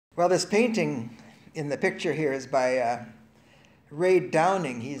Well, this painting in the picture here is by Ray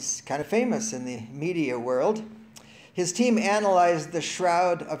Downing. He's kind of famous in the media world. His team analyzed the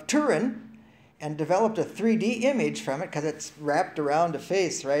Shroud of Turin and developed a 3D image from it because it's wrapped around a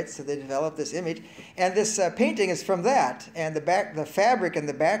face, right? So they developed this image. And this painting is from that. And the fabric in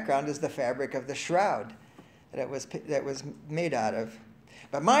the background is the fabric of the shroud that was made out of.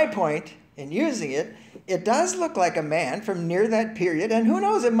 But my point in using it, it does look like a man from near that period. And who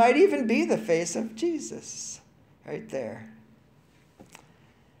knows, it might even be the face of Jesus right there.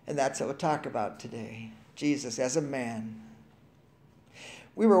 And that's what we'll talk about today. Jesus as a man.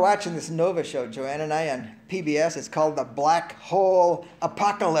 We were watching this Nova show, Joanne and I, on PBS. It's called The Black Hole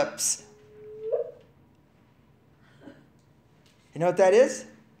Apocalypse. You know what that is?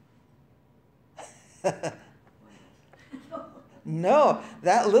 No,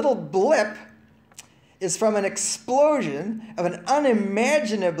 that little blip is from an explosion of an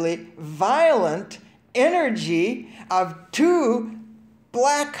unimaginably violent energy of two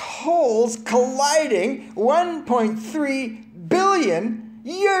black holes colliding 1.3 billion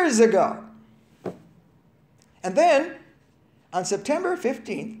years ago. And then on September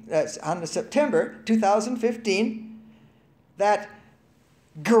 2015, that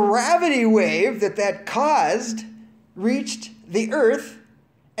gravity wave that caused reached the Earth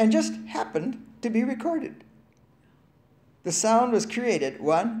and just happened to be recorded. The sound was created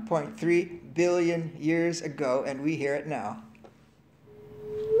 1.3 billion years ago, and we hear it now.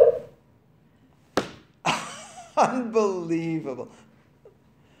 Unbelievable.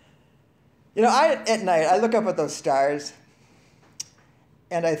 You know, at night, I look up at those stars,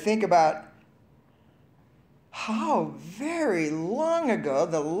 and I think about how very long ago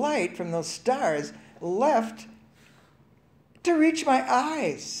the light from those stars left to reach my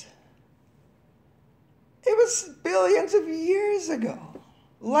eyes. It was billions of years ago.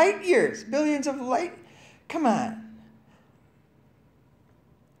 Light years, billions of light. Come on.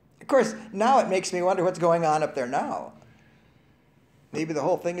 Of course, now it makes me wonder what's going on up there now. Maybe the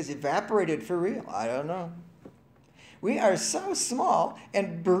whole thing is evaporated for real. I don't know. We are so small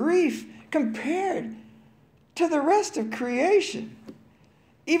and brief compared to the rest of creation,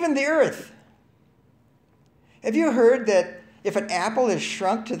 even the earth. Have you heard that if an apple is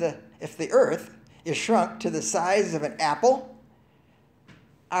shrunk to if the earth is shrunk to the size of an apple,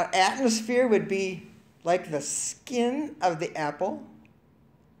 our atmosphere would be like the skin of the apple?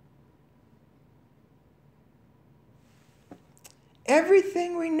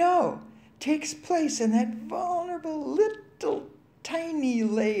 Everything we know takes place in that vulnerable little tiny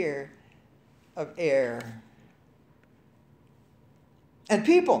layer of air. And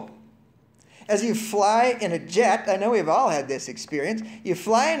people, as you fly in a jet, I know we've all had this experience, you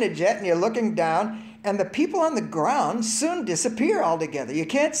fly in a jet and you're looking down, and the people on the ground soon disappear altogether. You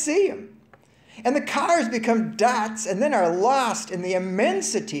can't see them. And the cars become dots and then are lost in the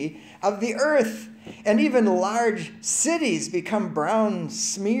immensity of the earth. And even large cities become brown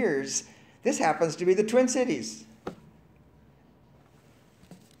smears. This happens to be the Twin Cities.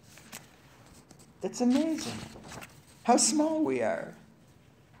 It's amazing how small we are.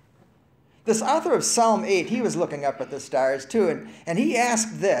 This author of Psalm 8, he was looking up at the stars too, and he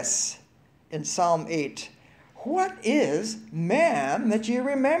asked this in Psalm 8, "What is man that you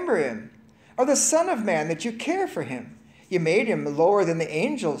remember him, or the son of man that you care for him? You made him lower than the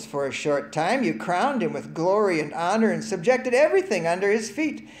angels for a short time. You crowned him with glory and honor and subjected everything under his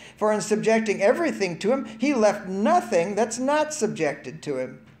feet. For in subjecting everything to him, he left nothing that's not subjected to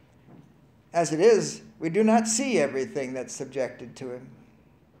him." As it is, we do not see everything that's subjected to him.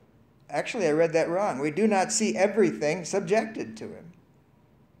 Actually, I read that wrong. We do not see everything subjected to him.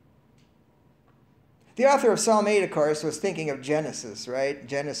 The author of Psalm 8, of course, was thinking of Genesis, right?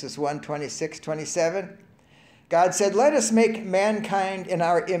 Genesis 1, 26, 27. God said, "Let us make mankind in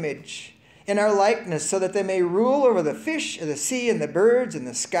our image, in our likeness, so that they may rule over the fish of the sea and the birds in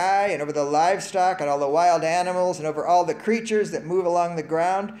the sky, and over the livestock and all the wild animals, and over all the creatures that move along the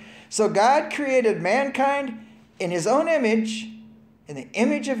ground." So God created mankind in his own image. In the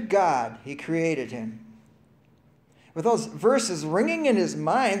image of God, he created him. With those verses ringing in his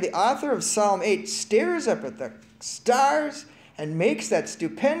mind, the author of Psalm 8 stares up at the stars and makes that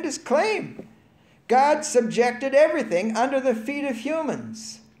stupendous claim. God subjected everything under the feet of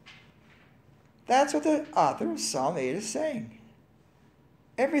humans. That's what the author of Psalm 8 is saying.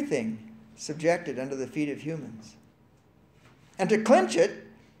 Everything subjected under the feet of humans. And to clinch it,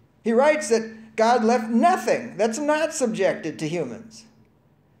 he writes that God left nothing that's not subjected to humans.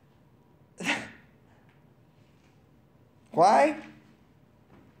 Why?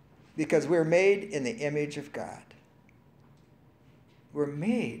 Because we're made in the image of God. were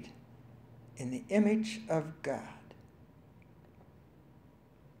made in the image of God.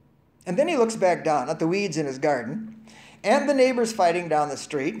 And then he looks back down at the weeds in his garden and the neighbors fighting down the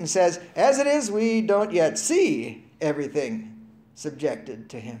street and says, as it is, we don't yet see everything subjected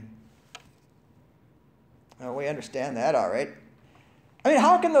to him. Well, we understand that, all right. I mean,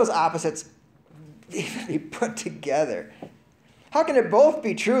 how can those opposites even be put together? How can it both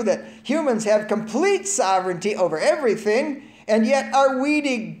be true that humans have complete sovereignty over everything, and yet our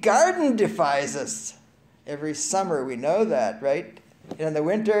weedy garden defies us? Every summer we know that, right? And in the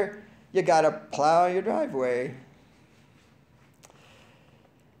winter, you got to plow your driveway.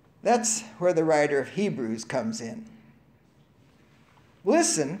 That's where the writer of Hebrews comes in.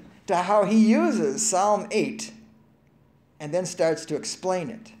 Listen to how he uses Psalm 8 and then starts to explain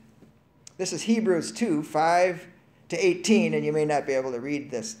it. This is Hebrews 2, 5 to 18, and you may not be able to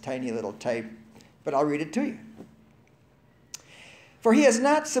read this tiny little type, but I'll read it to you. For he has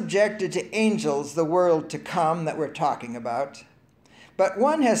not subjected to angels the world to come that we're talking about, but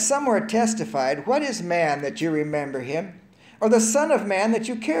one has somewhere testified, what is man that you remember him, or the son of man that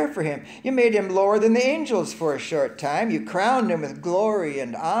you care for him? You made him lower than the angels for a short time. You crowned him with glory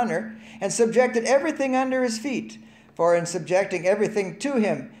and honor, and subjected everything under his feet. For in subjecting everything to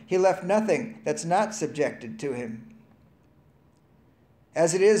him, he left nothing that's not subjected to him.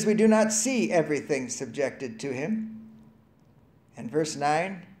 As it is, we do not see everything subjected to him. And verse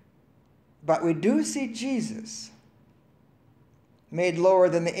 9, but we do see Jesus made lower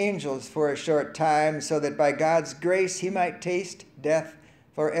than the angels for a short time, so that by God's grace he might taste death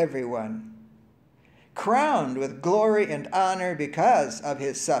for everyone, crowned with glory and honor because of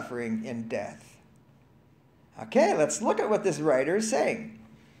his suffering in death. Okay, let's look at what this writer is saying.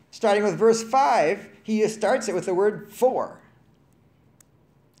 Starting with verse 5, he starts it with the word for.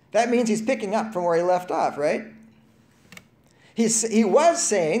 That means he's picking up from where he left off, right? He was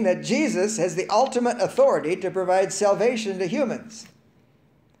saying that Jesus has the ultimate authority to provide salvation to humans.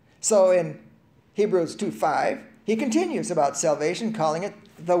 So in Hebrews 2:5, he continues about salvation, calling it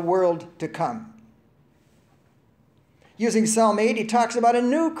the world to come. Using Psalm 8, he talks about a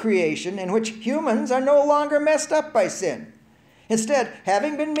new creation in which humans are no longer messed up by sin. Instead,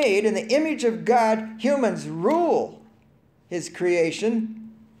 having been made in the image of God, humans rule his creation.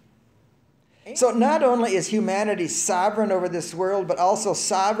 So not only is humanity sovereign over this world, but also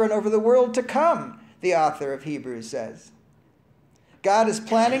sovereign over the world to come, the author of Hebrews says. God is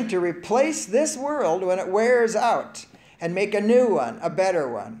planning to replace this world when it wears out and make a new one, a better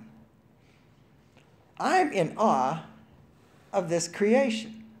one. I'm in awe of this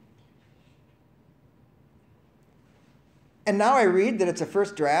creation. And now I read that it's a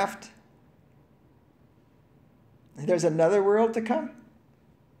first draft. There's another world to come.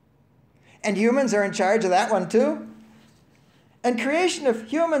 And humans are in charge of that one too. And creation of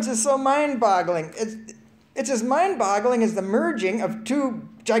humans is so mind-boggling. It's as mind-boggling as the merging of two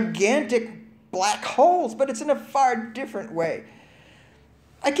gigantic black holes, but it's in a far different way.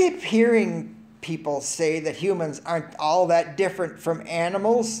 I keep hearing people say that humans aren't all that different from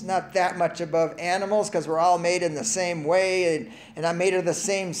animals, not that much above animals, because we're all made in the same way, and I'm made of the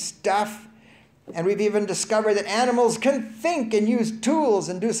same stuff. And we've even discovered that animals can think and use tools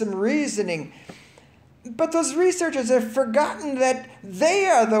and do some reasoning. But those researchers have forgotten that they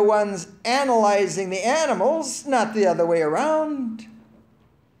are the ones analyzing the animals, not the other way around.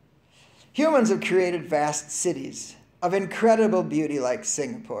 Humans have created vast cities of incredible beauty like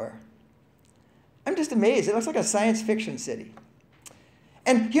Singapore. I'm just amazed. It looks like a science fiction city.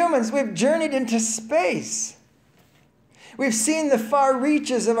 And humans, we've journeyed into space. We've seen the far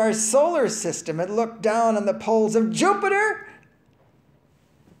reaches of our solar system and looked down on the poles of Jupiter.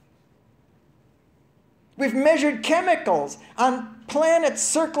 We've measured chemicals on planets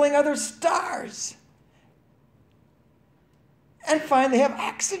circling other stars. And finally have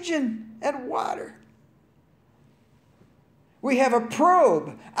oxygen and water. We have a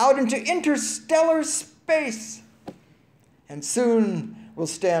probe out into interstellar space. And soon we'll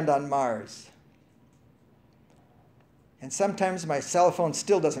stand on Mars. And sometimes my cell phone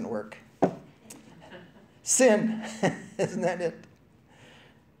still doesn't work. Sin, isn't that it?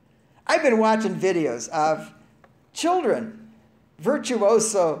 I've been watching videos of children,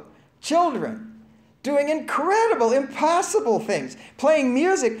 virtuoso children, doing incredible, impossible things, playing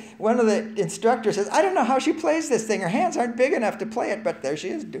music. One of the instructors says, I don't know how she plays this thing. Her hands aren't big enough to play it, but there she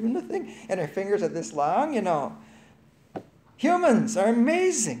is doing the thing, and her fingers are this long, you know. Humans are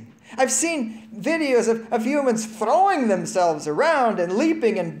amazing. I've seen videos of humans throwing themselves around and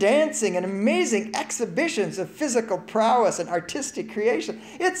leaping and dancing and amazing exhibitions of physical prowess and artistic creation.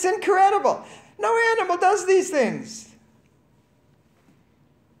 It's incredible. No animal does these things.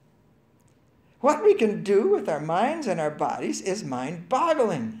 what we can do with our minds and our bodies is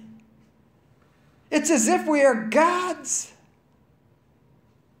mind-boggling. It's as if we are gods.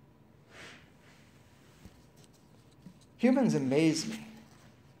 Humans amaze me.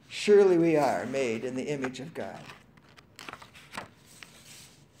 Surely we are made in the image of God.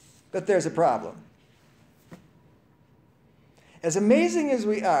 But there's a problem. As amazing as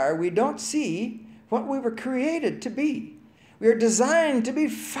we are, we don't see what we were created to be. We are designed to be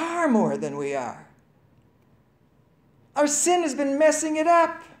far more than we are. Our sin has been messing it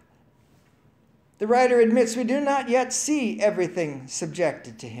up. The writer admits we do not yet see everything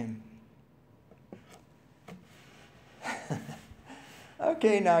subjected to him.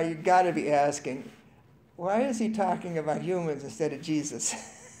 Okay, now you've got to be asking, why is he talking about humans instead of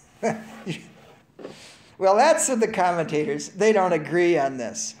Jesus? Well, that's what the commentators, they don't agree on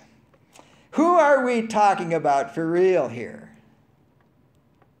this. Who are we talking about for real here?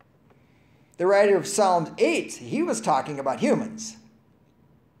 The writer of Psalm 8, he was talking about humans.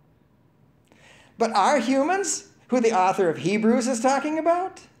 But are humans who the author of Hebrews is talking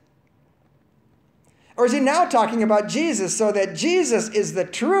about? Or is he now talking about Jesus so that Jesus is the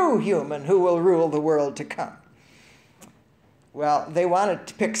true human who will rule the world to come? Well, they want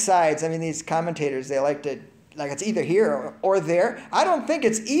to pick sides. I mean, these commentators, they like it's either here or there. I don't think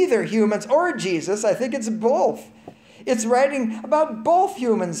it's either humans or Jesus. I think it's both. It's writing about both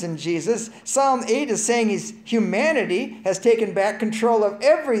humans and Jesus. Psalm 8 is saying humanity has taken back control of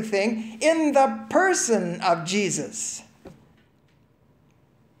everything in the person of Jesus.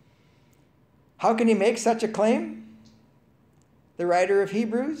 How can he make such a claim, the writer of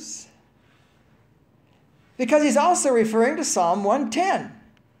Hebrews? Because he's also referring to Psalm 110.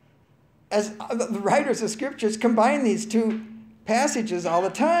 As the writers of Scriptures combine these two passages all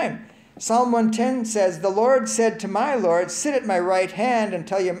the time. Psalm 110 says, "The Lord said to my Lord, sit at my right hand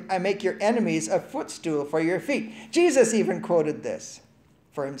until I make your enemies a footstool for your feet." Jesus even quoted this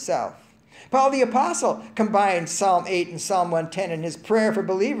for himself. Paul the Apostle combined Psalm 8 and Psalm 110 in his prayer for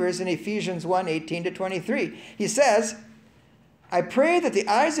believers in Ephesians 1:18-23. He says, "I pray that the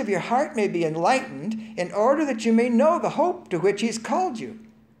eyes of your heart may be enlightened in order that you may know the hope to which he's called you,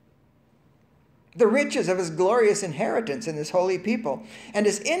 the riches of his glorious inheritance in his holy people, and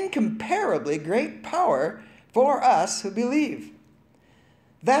his incomparably great power for us who believe.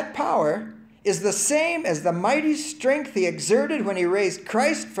 That power is the same as the mighty strength he exerted when he raised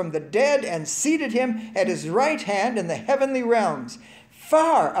Christ from the dead and seated him at his right hand in the heavenly realms,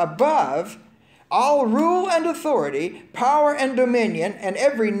 far above all rule and authority, power and dominion, and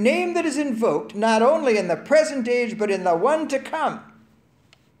every name that is invoked, not only in the present age, but in the one to come.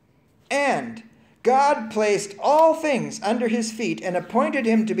 And God placed all things under his feet and appointed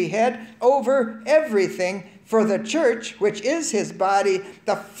him to be head over everything for the church, which is his body,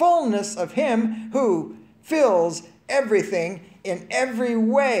 the fullness of him who fills everything in every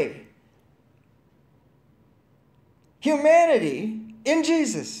way." Humanity in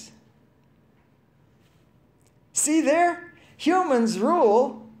Jesus. See there? Humans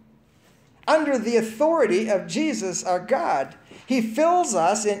rule under the authority of Jesus, our God. He fills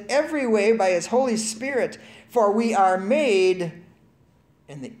us in every way by his Holy Spirit, for we are made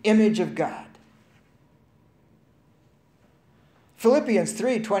in the image of God. Philippians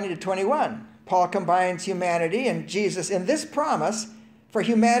 3:20-21. Paul combines humanity and Jesus in this promise for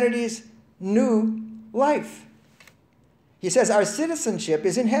humanity's new life. He says, "Our citizenship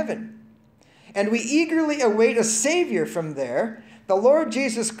is in heaven, and we eagerly await a Savior from there, the Lord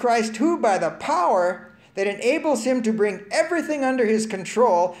Jesus Christ, who by the power that enables him to bring everything under his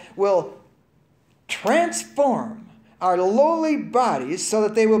control will transform our lowly bodies so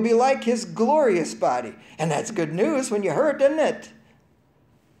that they will be like his glorious body." And that's good news when you hurt, isn't it?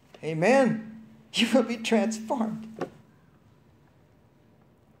 Amen. You will be transformed.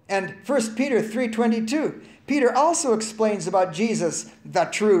 And 1 Peter 3:22, Peter also explains about Jesus, the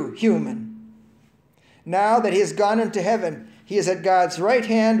true human. "Now that he has gone into heaven, he is at God's right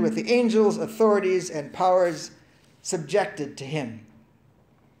hand with the angels, authorities, and powers subjected to him."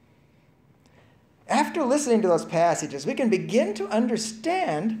 After listening to those passages, we can begin to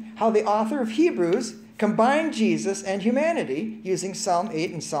understand how the author of Hebrews combined Jesus and humanity using Psalm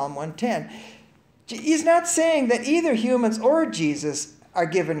 8 and Psalm 110. He's not saying that either humans or Jesus are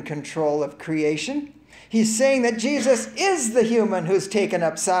given control of creation. He's saying that Jesus is the human who's taken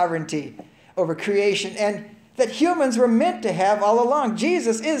up sovereignty over creation, and that humans were meant to have all along.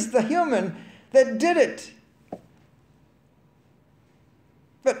 Jesus is the human that did it.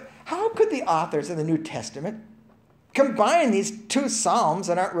 But how could the authors of the New Testament combine these two psalms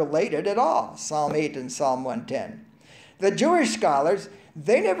that aren't related at all, Psalm 8 and Psalm 110? The Jewish scholars,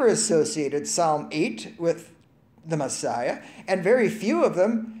 They never associated Psalm 8 with the Messiah, and very few of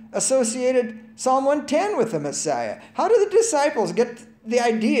them associated Psalm 110 with the Messiah. How did the disciples get the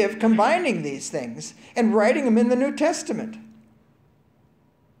idea of combining these things and writing them in the New Testament?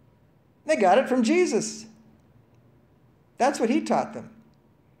 They got it from Jesus. That's what he taught them.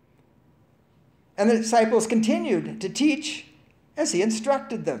 And the disciples continued to teach as he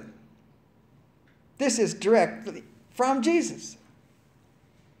instructed them. This is directly from Jesus.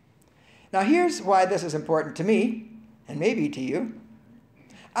 Now here's why this is important to me, and maybe to you.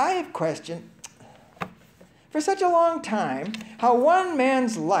 I have questioned for such a long time how one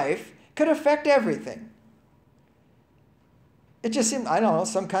man's life could affect everything. It just seemed, I don't know,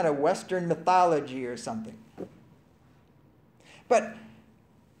 some kind of Western mythology or something. But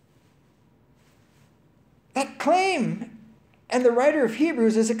that claim, and the writer of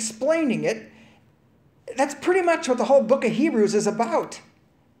Hebrews is explaining it, that's pretty much what the whole book of Hebrews is about.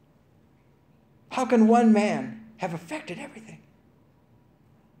 How can one man have affected everything?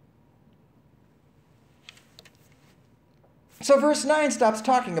 So verse 9 stops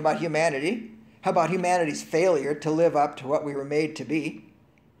talking about humanity, about humanity's failure to live up to what we were made to be,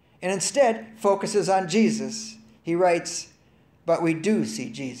 and instead focuses on Jesus. He writes, "But we do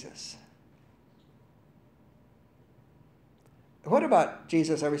see Jesus." What about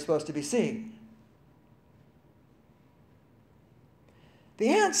Jesus are we supposed to be seeing? The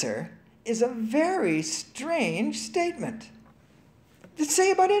answer is a very strange statement to say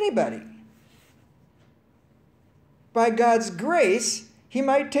about anybody. By God's grace, he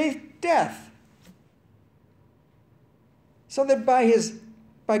might taste death. So that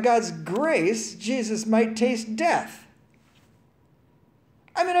by God's grace, Jesus might taste death.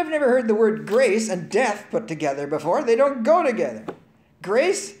 I mean, I've never heard the word grace and death put together before. They don't go together.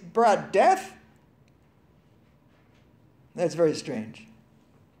 Grace brought death? That's very strange.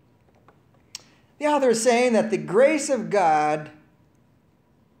 The author is saying that the grace of God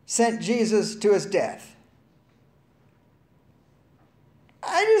sent Jesus to his death.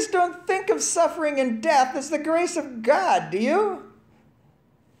 I just don't think of suffering and death as the grace of God, do you?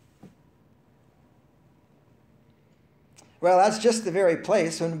 Well, that's just the very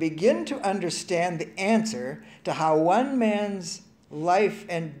place when we begin to understand the answer to how one man's life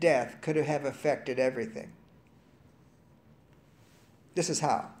and death could have affected everything. This is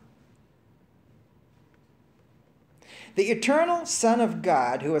how. The eternal Son of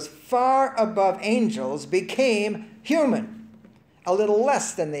God, who was far above angels, became human, a little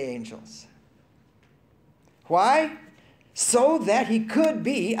less than the angels. Why? So that he could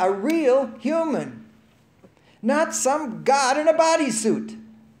be a real human, not some god in a bodysuit.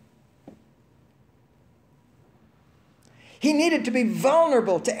 He needed to be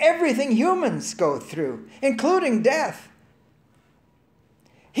vulnerable to everything humans go through, including death.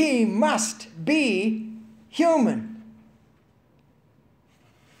 He must be human.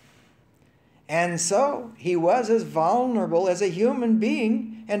 And so he was as vulnerable as a human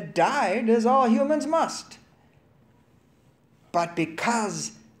being and died as all humans must. But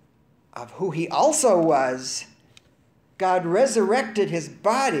because of who he also was, God resurrected his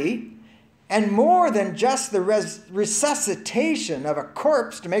body, and more than just the resuscitation of a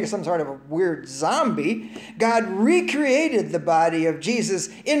corpse to make it some sort of a weird zombie, God recreated the body of Jesus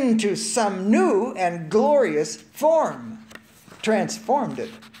into some new and glorious form, transformed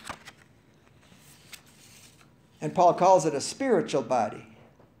it. And Paul calls it a spiritual body.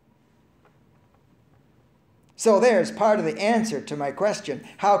 So there's part of the answer to my question.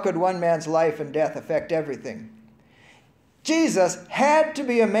 How could one man's life and death affect everything? Jesus had to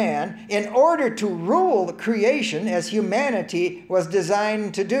be a man in order to rule the creation as humanity was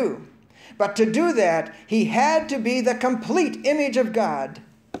designed to do. But to do that, he had to be the complete image of God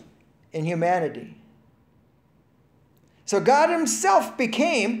in humanity. So God himself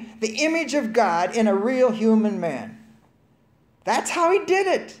became the image of God in a real human man. That's how he did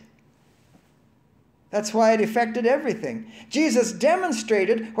it. That's why it affected everything. Jesus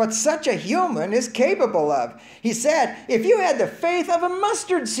demonstrated what such a human is capable of. He said, if you had the faith of a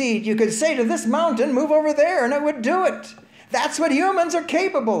mustard seed, you could say to this mountain, move over there, and it would do it. That's what humans are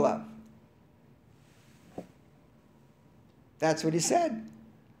capable of. That's what he said.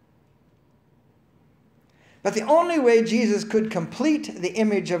 But the only way Jesus could complete the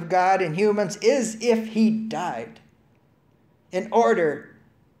image of God in humans is if he died in order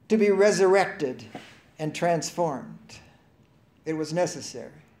to be resurrected and transformed. It was necessary.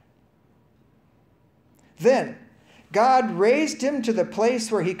 Then God raised him to the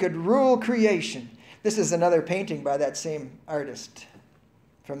place where he could rule creation. This is another painting by that same artist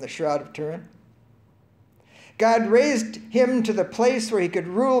from the Shroud of Turin. God raised him to the place where he could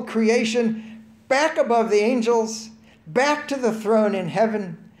rule creation, back above the angels, back to the throne in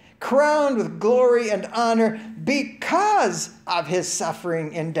heaven, crowned with glory and honor because of his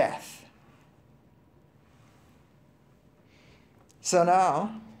suffering and death. So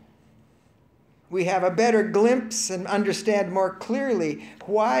now we have a better glimpse and understand more clearly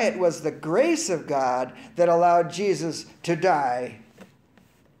why it was the grace of God that allowed Jesus to die.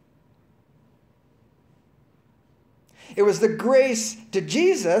 It was the grace to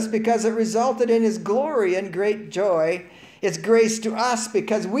Jesus because it resulted in his glory and great joy. It's grace to us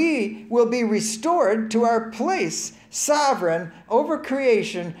because we will be restored to our place, sovereign over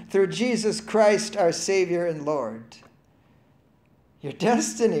creation through Jesus Christ, our Savior and Lord. Your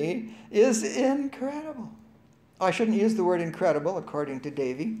destiny is incredible. Oh, I shouldn't use the word incredible, according to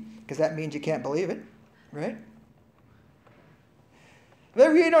Davy, because that means you can't believe it, right?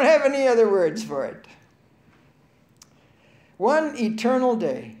 But we don't have any other words for it. One eternal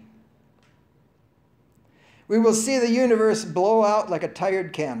day, we will see the universe blow out like a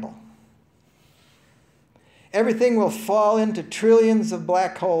tired candle. Everything will fall into trillions of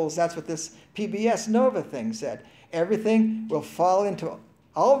black holes. That's what this PBS Nova thing said. Everything will fall into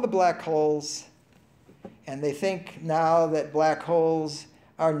all of the black holes, and they think now that black holes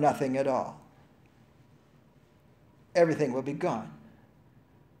are nothing at all. Everything will be gone.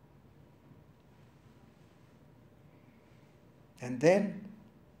 And then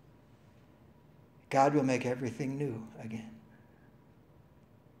God will make everything new again.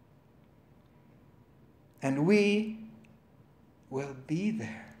 And we will be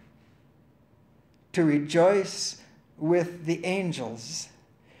there to rejoice with the angels.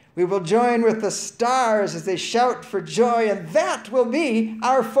 We will join with the stars as they shout for joy, and that will be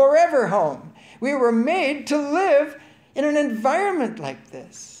our forever home. We were made to live in an environment like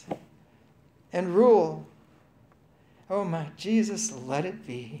this and rule. Oh my Jesus, let it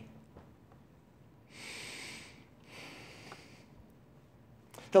be.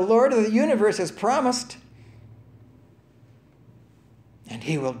 The Lord of the universe has promised, and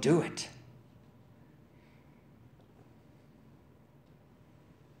he will do it.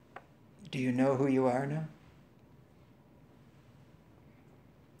 Do you know who you are now?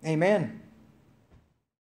 Amen.